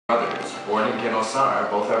Brothers, born in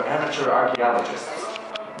Kenosar, both are amateur archaeologists.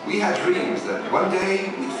 We had dreams that one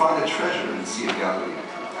day we'd find a treasure in the Sea of Galilee.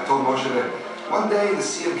 I told Moshe that one day the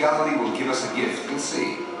Sea of Galilee will give us a gift. You'll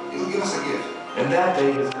see. It'll give us a gift. And that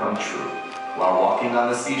day has come true. While walking on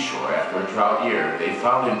the seashore after a drought year, they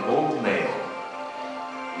found an old nail.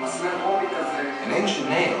 An ancient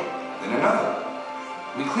nail, then another.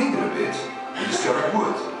 We cleaned it a bit. We discovered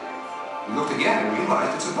wood. We looked again and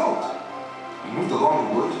realized it's a boat. We moved along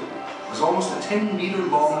the wood. It was almost a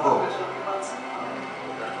 10-meter-long boat.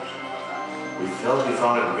 We felt we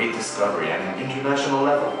found a great discovery at an international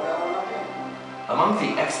level. Among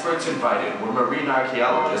the experts invited were marine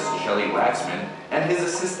archaeologist Shelley Waxman and his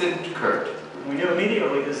assistant Kurt. We knew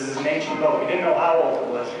immediately this is an ancient boat. We didn't know how old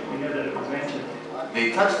it was. We knew that it was ancient.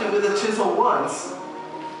 They touched it with a chisel once,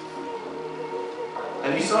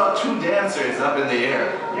 and you saw two dancers up in the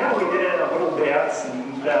air. Yeah, we did a little dance,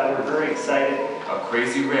 and we're very excited. A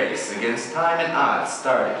crazy race against time and odds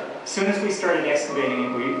started. As soon as we started excavating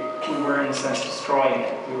it, we were in a sense destroying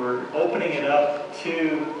it. We were opening it up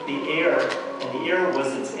to the air, and the air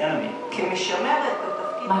was its enemy.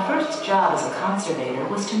 My first job as a conservator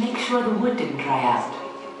was to make sure the wood didn't dry out.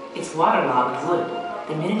 It's waterlogged wood.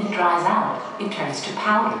 The minute it dries out, it turns to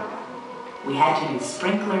powder. We had to use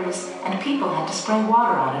sprinklers, and people had to spray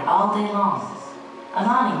water on it all day long. An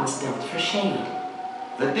awning was built for shade.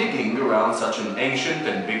 The digging around such an ancient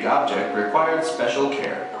and big object required special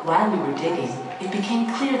care. While we were digging, it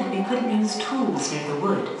became clear that we couldn't use tools near the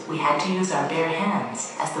wood. We had to use our bare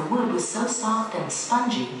hands. As the wood was so soft and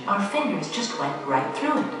spongy, our fingers just went right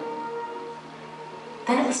through it.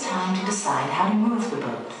 Then it was time to decide how to move the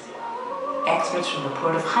boat. Experts from the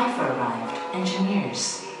port of Haifa arrived,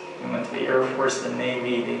 engineers. We went to the Air Force, the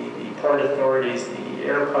Navy, the port authorities, the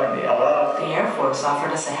airplane, the LF. The Air Force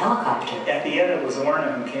offered us a helicopter. At the end, it was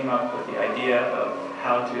Orna who came up with the idea of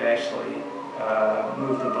how to actually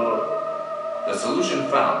move the boat. The solution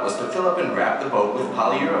found was to fill up and wrap the boat with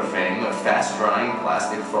polyurethane, a fast-drying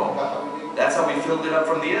plastic foam. That's how we filled it up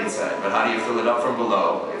from the inside. But how do you fill it up from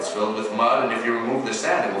below? It's filled with mud, and if you remove the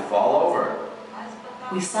sand, it will fall over.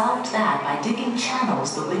 We solved that by digging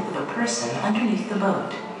channels the width of a person underneath the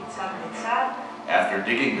boat. After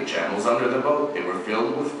digging the channels under the boat, they were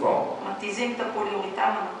filled with foam.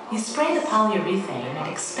 You spray the polyurethane, it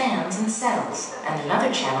expands and settles, and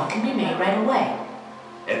another channel can be made right away.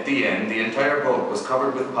 At the end, the entire boat was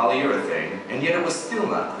covered with polyurethane, and yet it was still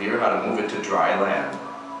not clear how to move it to dry land.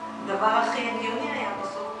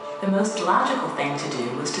 The most logical thing to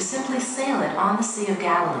do was to simply sail it on the Sea of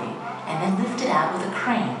Galilee, and then lift it out with a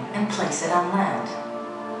crane and place it on land.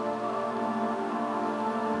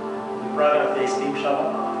 We brought up a steam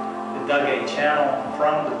shovel, we dug a channel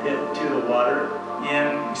from the pit to the water,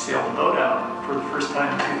 and we sailed the boat out. For the first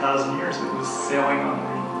time in 2,000 years, it was sailing on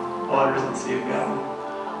the waters of the Sea of Galilee.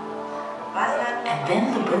 And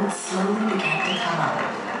then the boat slowly began to come up.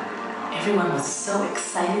 Everyone was so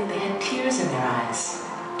excited they had tears in their eyes.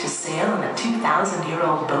 To sail in a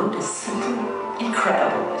 2,000-year-old boat is simply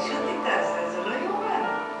incredible.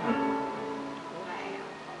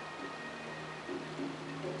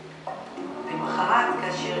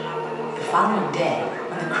 The following day,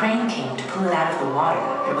 when the crane came to pull it out of the water,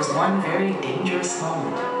 there was one very dangerous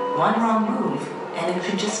moment. One wrong move, and it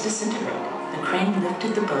could just disintegrate. The crane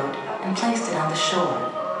lifted the boat and placed it on the shore,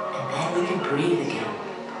 and then we could breathe again.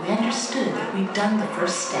 We understood that we'd done the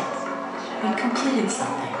first step. We'd completed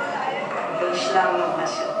something.